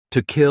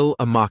To Kill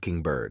a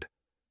Mockingbird,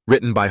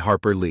 written by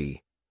Harper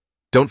Lee.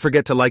 Don't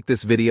forget to like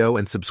this video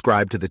and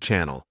subscribe to the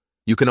channel.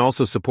 You can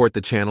also support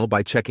the channel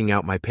by checking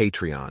out my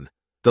Patreon.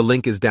 The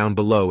link is down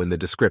below in the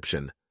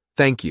description.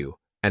 Thank you,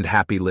 and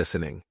happy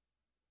listening.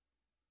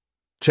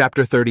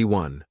 Chapter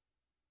 31.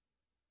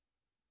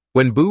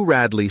 When Boo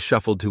Radley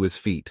shuffled to his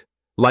feet,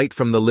 light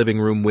from the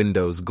living room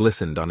windows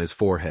glistened on his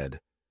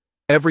forehead.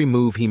 Every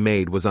move he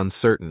made was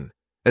uncertain,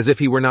 as if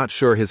he were not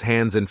sure his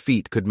hands and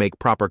feet could make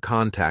proper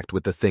contact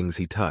with the things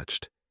he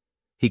touched.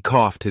 He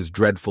coughed his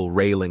dreadful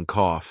railing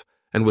cough,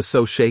 and was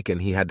so shaken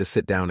he had to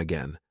sit down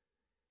again.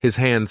 His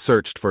hand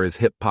searched for his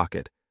hip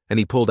pocket, and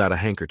he pulled out a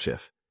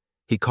handkerchief.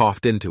 He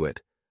coughed into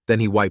it, then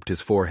he wiped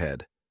his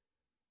forehead.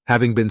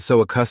 Having been so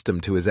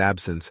accustomed to his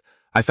absence,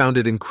 I found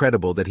it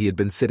incredible that he had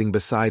been sitting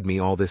beside me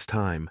all this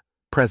time,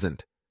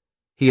 present.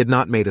 He had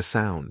not made a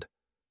sound.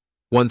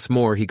 Once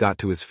more he got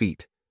to his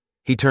feet.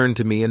 He turned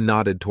to me and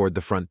nodded toward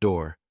the front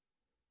door.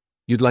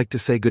 "You'd like to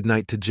say good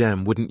night to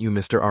Jem, wouldn't you,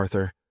 Mr.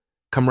 Arthur?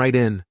 Come right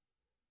in."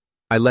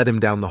 I led him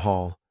down the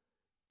hall.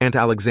 Aunt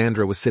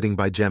Alexandra was sitting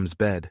by Jem's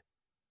bed.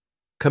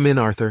 "Come in,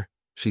 Arthur,"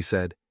 she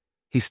said.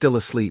 "He's still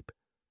asleep.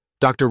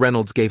 Dr.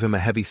 Reynolds gave him a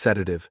heavy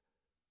sedative.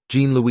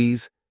 Jean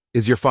Louise,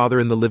 is your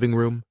father in the living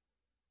room?"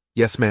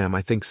 "Yes, ma'am,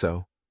 I think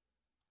so."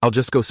 "I'll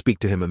just go speak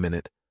to him a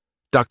minute.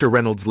 Dr.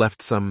 Reynolds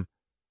left some—"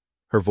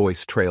 Her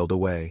voice trailed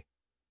away.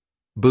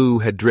 Boo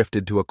had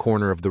drifted to a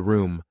corner of the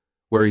room,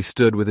 where he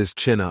stood with his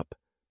chin up,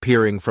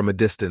 peering from a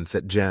distance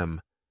at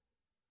Jem.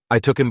 I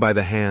took him by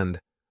the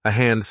hand, a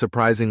hand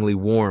surprisingly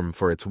warm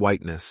for its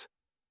whiteness.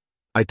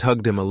 I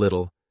tugged him a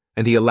little,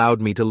 and he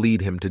allowed me to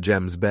lead him to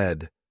Jem's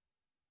bed.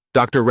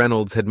 Dr.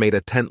 Reynolds had made a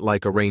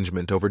tent-like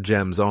arrangement over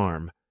Jem's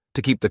arm,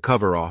 to keep the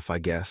cover off, I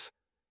guess,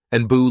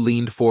 and Boo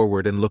leaned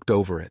forward and looked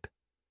over it.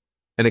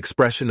 An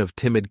expression of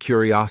timid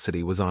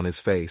curiosity was on his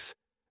face,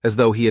 as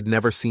though he had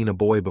never seen a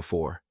boy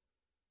before.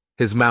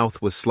 His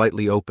mouth was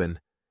slightly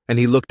open, and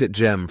he looked at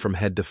Jem from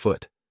head to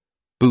foot.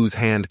 Boo's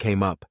hand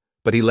came up,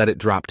 but he let it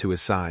drop to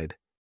his side.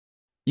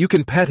 "You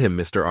can pet him,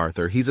 Mr.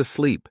 Arthur, he's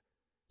asleep.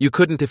 You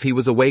couldn't if he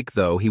was awake,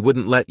 though, he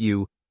wouldn't let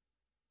you—"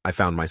 I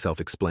found myself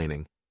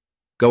explaining.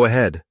 "Go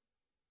ahead."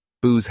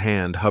 Boo's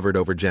hand hovered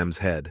over Jem's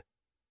head.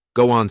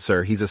 "Go on,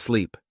 sir, he's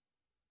asleep."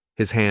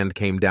 His hand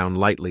came down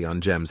lightly on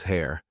Jem's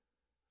hair.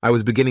 I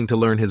was beginning to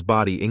learn his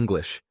body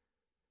English.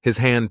 His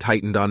hand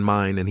tightened on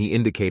mine, and he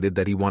indicated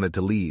that he wanted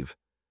to leave.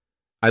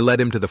 I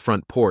led him to the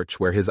front porch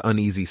where his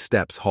uneasy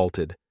steps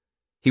halted.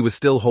 He was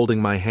still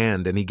holding my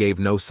hand, and he gave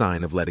no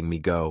sign of letting me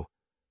go.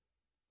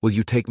 "Will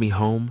you take me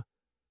home?"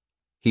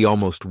 He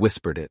almost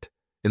whispered it,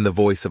 in the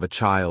voice of a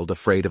child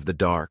afraid of the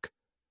dark.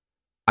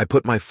 I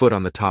put my foot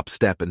on the top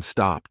step and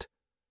stopped.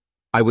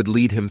 I would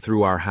lead him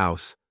through our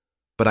house,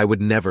 but I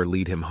would never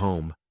lead him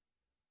home.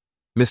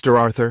 "Mr.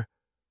 Arthur,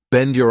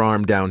 bend your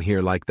arm down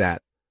here like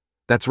that.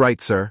 That's right,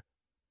 sir."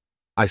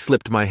 I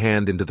slipped my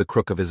hand into the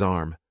crook of his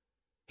arm.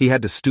 He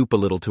had to stoop a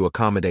little to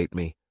accommodate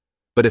me,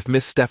 but if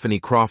Miss Stephanie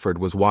Crawford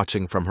was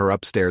watching from her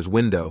upstairs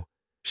window,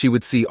 she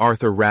would see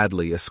Arthur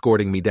Radley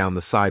escorting me down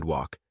the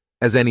sidewalk,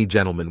 as any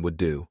gentleman would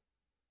do.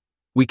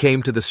 We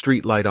came to the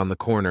street light on the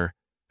corner,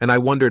 and I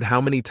wondered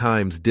how many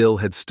times Dill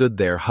had stood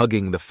there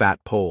hugging the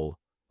fat pole,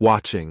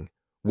 watching,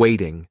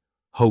 waiting,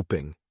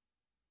 hoping.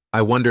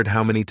 I wondered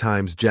how many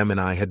times Jem and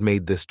I had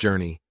made this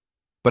journey,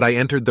 but I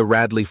entered the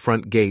Radley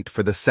front gate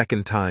for the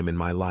second time in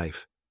my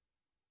life.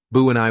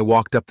 Boo and I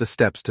walked up the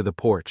steps to the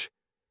porch.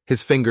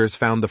 His fingers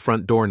found the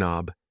front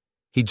doorknob.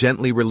 He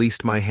gently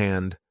released my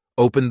hand,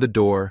 opened the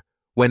door,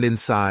 went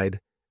inside,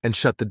 and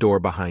shut the door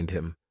behind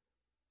him.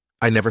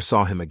 I never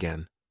saw him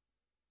again.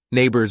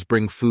 Neighbors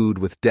bring food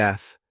with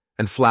death,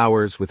 and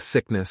flowers with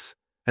sickness,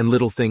 and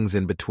little things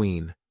in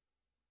between.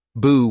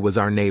 Boo was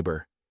our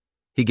neighbor.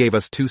 He gave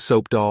us 2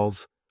 soap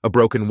dolls, a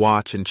broken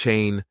watch and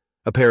chain,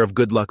 a pair of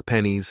good luck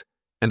pennies,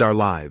 and our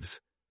lives.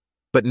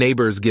 But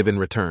neighbors give in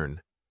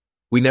return.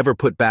 We never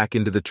put back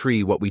into the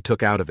tree what we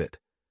took out of it.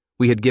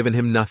 We had given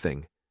him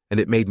nothing, and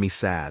it made me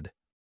sad.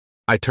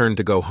 I turned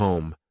to go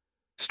home.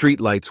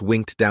 Streetlights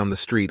winked down the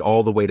street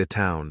all the way to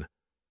town.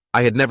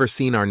 I had never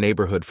seen our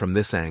neighborhood from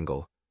this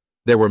angle.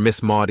 There were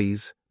Miss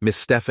Maudie's, Miss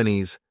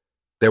Stephanie's.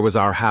 There was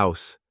our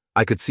house.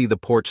 I could see the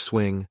porch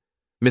swing.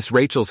 Miss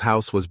Rachel's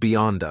house was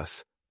beyond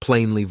us,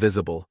 plainly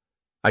visible.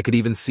 I could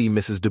even see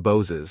Mrs.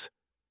 DuBose's.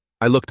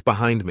 I looked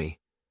behind me.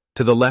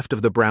 To the left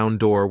of the brown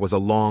door was a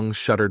long,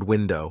 shuttered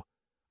window.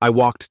 I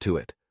walked to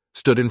it,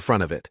 stood in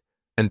front of it,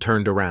 and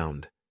turned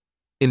around.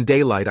 In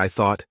daylight, I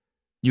thought,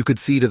 you could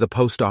see to the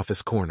post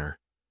office corner.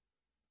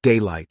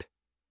 Daylight.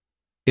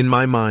 In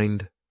my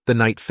mind, the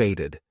night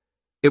faded.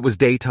 It was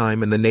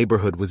daytime and the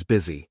neighborhood was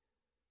busy.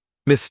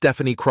 Miss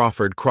Stephanie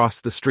Crawford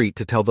crossed the street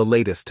to tell the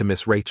latest to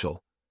Miss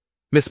Rachel.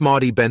 Miss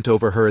Maudie bent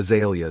over her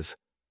azaleas.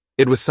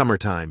 It was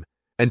summertime,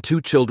 and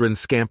 2 children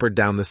scampered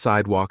down the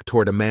sidewalk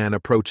toward a man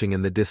approaching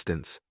in the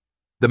distance.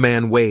 The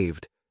man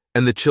waved,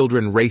 and the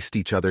children raced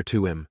each other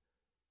to him.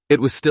 It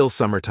was still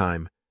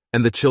summertime,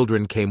 and the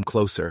children came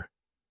closer.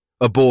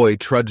 A boy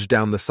trudged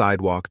down the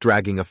sidewalk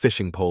dragging a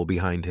fishing pole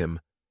behind him.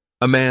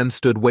 A man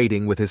stood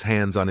waiting with his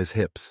hands on his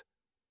hips.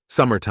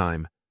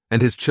 Summertime,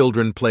 and his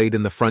children played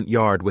in the front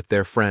yard with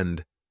their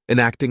friend,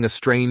 enacting a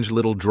strange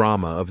little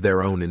drama of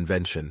their own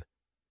invention.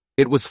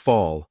 It was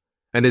fall,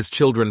 and his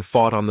children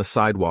fought on the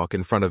sidewalk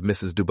in front of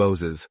Mrs.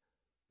 Dubos's.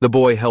 The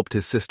boy helped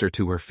his sister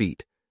to her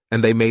feet,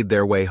 and they made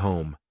their way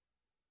home.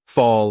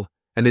 Fall,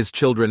 and his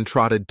children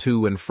trotted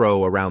to and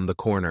fro around the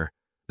corner,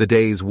 the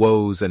day's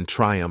woes and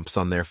triumphs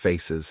on their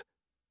faces.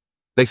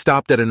 They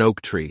stopped at an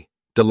oak tree,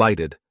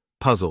 delighted,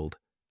 puzzled,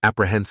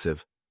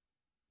 apprehensive.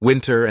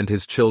 Winter and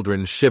his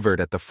children shivered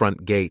at the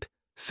front gate,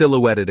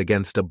 silhouetted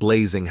against a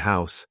blazing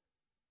house.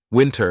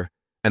 Winter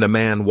and a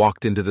man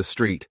walked into the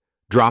street,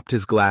 dropped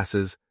his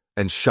glasses,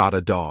 and shot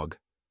a dog.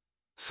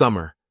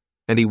 Summer,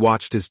 and he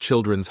watched his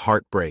children's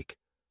heart break.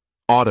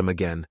 Autumn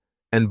again,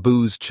 and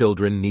Boo's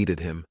children needed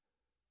him.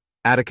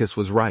 Atticus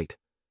was right.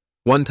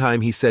 One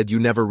time he said you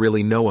never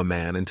really know a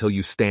man until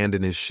you stand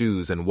in his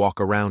shoes and walk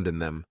around in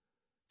them.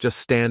 Just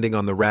standing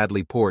on the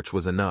Radley porch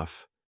was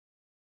enough.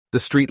 The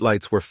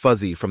streetlights were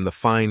fuzzy from the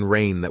fine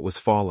rain that was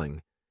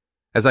falling.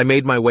 As I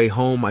made my way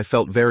home, I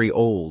felt very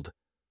old,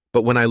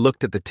 but when I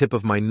looked at the tip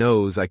of my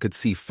nose, I could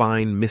see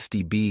fine,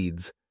 misty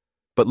beads.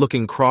 But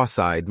looking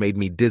cross-eyed made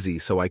me dizzy,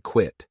 so I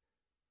quit.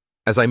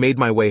 As I made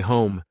my way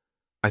home,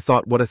 I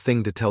thought what a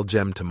thing to tell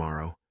Jem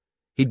tomorrow.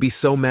 He'd be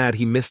so mad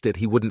he missed it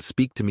he wouldn't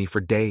speak to me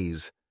for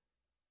days.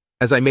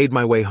 As I made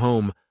my way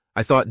home,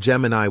 I thought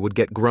Jem and I would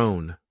get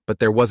grown, but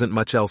there wasn't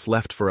much else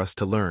left for us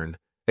to learn,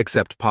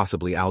 except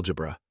possibly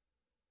algebra.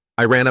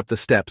 I ran up the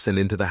steps and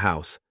into the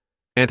house.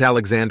 Aunt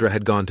Alexandra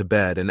had gone to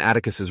bed, and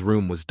Atticus's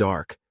room was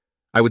dark.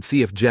 I would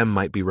see if Jem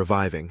might be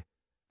reviving.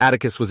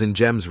 Atticus was in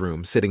Jem's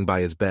room, sitting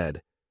by his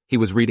bed. He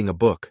was reading a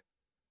book.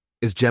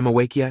 Is Jem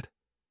awake yet?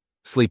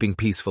 Sleeping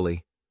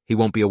peacefully. He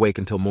won't be awake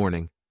until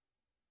morning.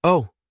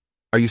 Oh,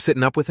 are you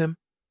sitting up with him?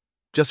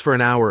 Just for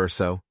an hour or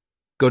so.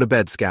 Go to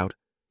bed, Scout.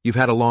 You've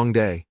had a long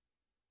day.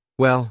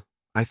 Well,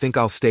 I think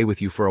I'll stay with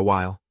you for a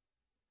while.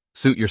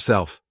 Suit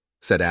yourself,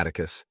 said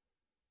Atticus.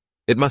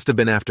 It must have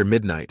been after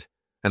midnight,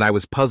 and I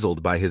was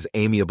puzzled by his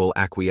amiable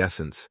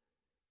acquiescence.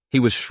 He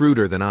was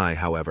shrewder than I,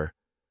 however.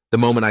 The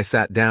moment I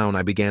sat down,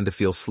 I began to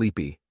feel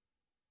sleepy.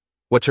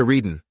 What you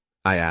readin'?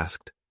 I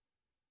asked.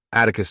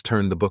 Atticus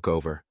turned the book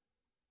over.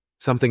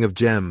 Something of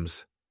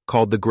Jem's,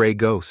 called The Gray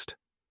Ghost.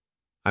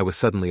 I was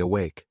suddenly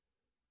awake.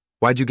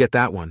 Why'd you get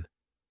that one?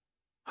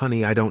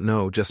 Honey, I don't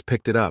know, just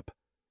picked it up.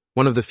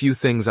 One of the few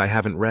things I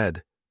haven't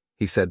read,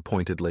 he said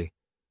pointedly.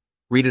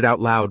 Read it out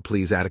loud,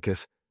 please,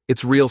 Atticus.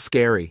 It's real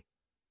scary.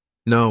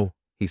 No,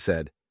 he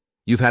said.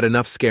 You've had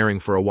enough scaring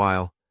for a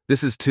while.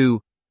 This is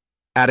too...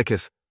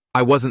 Atticus,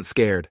 I wasn't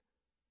scared.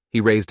 He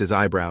raised his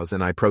eyebrows,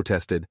 and I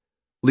protested.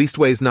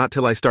 Leastways not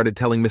till I started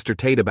telling Mr.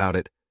 Tate about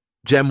it.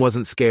 Jem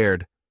wasn't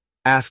scared.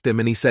 Asked him,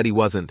 and he said he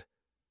wasn't.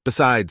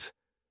 Besides,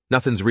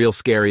 nothing's real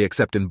scary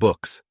except in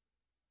books.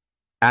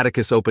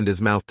 Atticus opened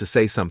his mouth to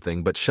say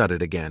something, but shut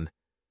it again.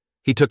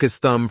 He took his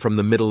thumb from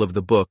the middle of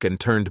the book and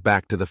turned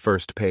back to the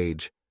first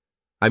page.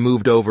 I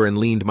moved over and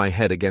leaned my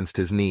head against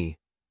his knee.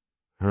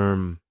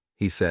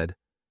 He said.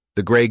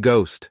 The Gray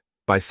Ghost,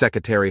 by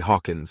Secretary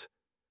Hawkins.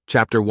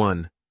 Chapter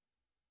 1.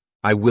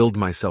 I willed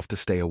myself to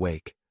stay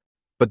awake.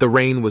 But the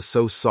rain was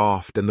so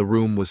soft, and the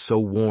room was so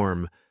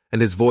warm,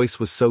 and his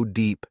voice was so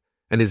deep,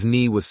 and his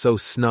knee was so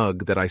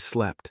snug that I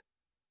slept.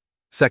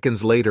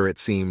 Seconds later, it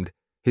seemed,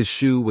 his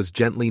shoe was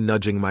gently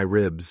nudging my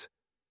ribs.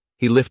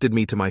 He lifted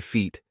me to my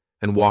feet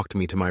and walked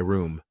me to my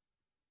room.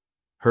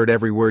 Heard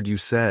every word you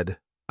said,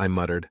 I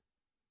muttered.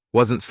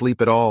 Wasn't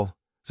sleep at all.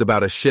 It's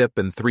about a ship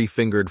and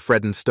three-fingered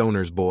Fred and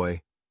Stoner's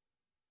boy.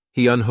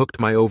 He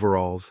unhooked my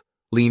overalls,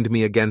 leaned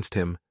me against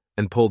him,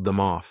 and pulled them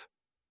off.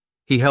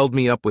 He held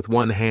me up with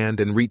one hand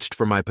and reached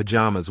for my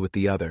pajamas with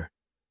the other.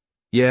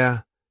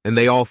 Yeah, and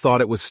they all thought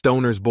it was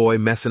Stoner's boy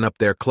messing up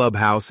their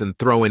clubhouse and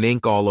throwing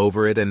ink all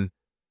over it, and...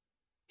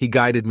 He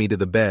guided me to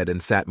the bed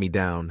and sat me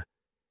down.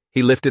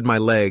 He lifted my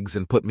legs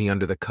and put me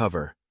under the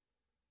cover.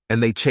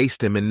 And they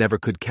chased him and never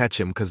could catch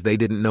him because they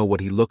didn't know what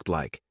he looked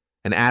like.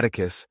 And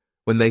Atticus,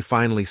 when they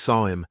finally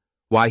saw him,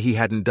 why he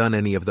hadn't done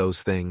any of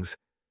those things.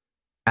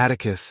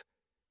 Atticus,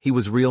 he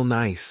was real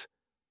nice.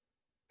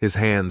 His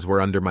hands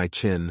were under my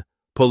chin,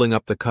 pulling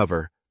up the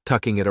cover,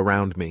 tucking it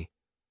around me.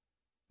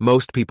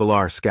 Most people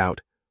are,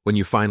 Scout, when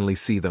you finally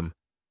see them.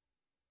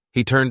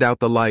 He turned out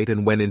the light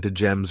and went into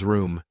Jem's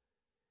room.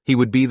 He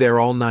would be there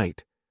all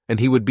night, and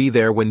he would be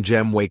there when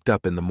Jem waked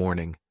up in the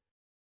morning.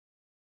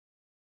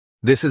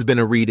 This has been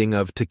a reading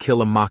of To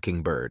Kill a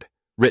Mockingbird,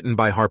 written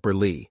by Harper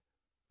Lee.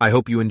 I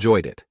hope you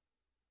enjoyed it.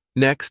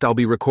 Next, I'll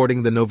be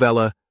recording the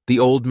novella The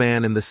Old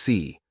Man and the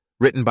Sea,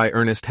 written by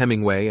Ernest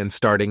Hemingway and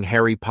starring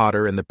Harry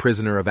Potter and the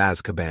Prisoner of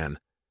Azkaban.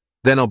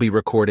 Then I'll be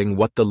recording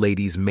What the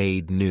Lady's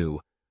Maid Knew,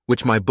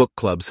 which my book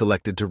club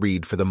selected to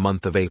read for the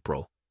month of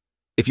April.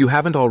 If you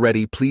haven't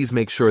already, please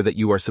make sure that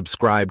you are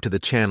subscribed to the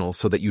channel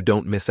so that you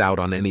don't miss out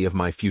on any of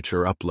my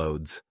future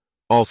uploads.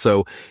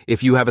 Also,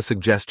 if you have a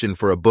suggestion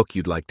for a book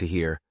you'd like to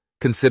hear,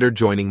 consider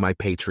joining my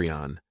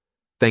Patreon.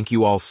 Thank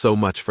you all so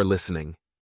much for listening.